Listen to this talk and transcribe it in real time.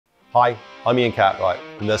Hi, I'm Ian Cartwright,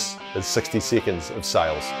 and this is 60 Seconds of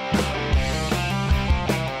Sales.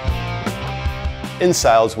 In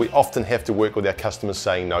sales, we often have to work with our customers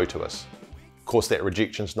saying no to us. Of course, that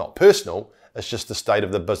rejection's not personal, it's just the state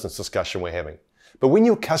of the business discussion we're having. But when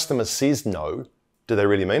your customer says no, do they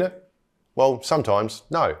really mean it? Well, sometimes,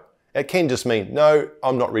 no. It can just mean, no,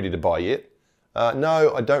 I'm not ready to buy yet.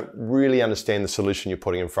 No, I don't really understand the solution you're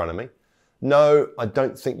putting in front of me. No, I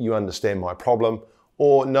don't think you understand my problem.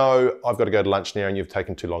 Or no, I've got to go to lunch now and you've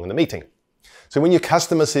taken too long in the meeting. So when your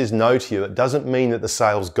customer says no to you, it doesn't mean that the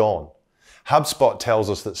sale's gone. Hubspot tells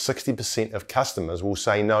us that 60% of customers will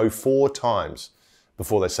say no 4 times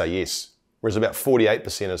before they say yes, whereas about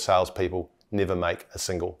 48% of salespeople never make a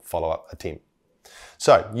single follow-up attempt.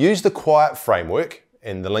 So use the QUIET framework,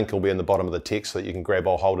 and the link will be in the bottom of the text so that you can grab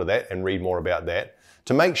a hold of that and read more about that,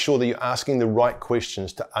 to make sure that you're asking the right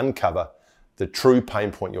questions to uncover the true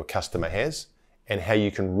pain point your customer has and how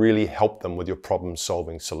you can really help them with your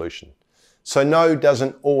problem-solving solution. So no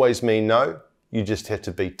doesn't always mean no. You just have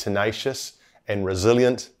to be tenacious and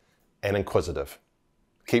resilient and inquisitive.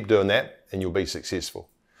 Keep doing that and you'll be successful.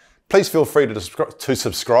 Please feel free to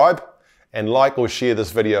subscribe and like or share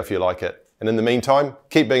this video if you like it. And in the meantime,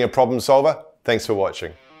 keep being a problem solver. Thanks for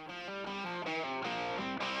watching.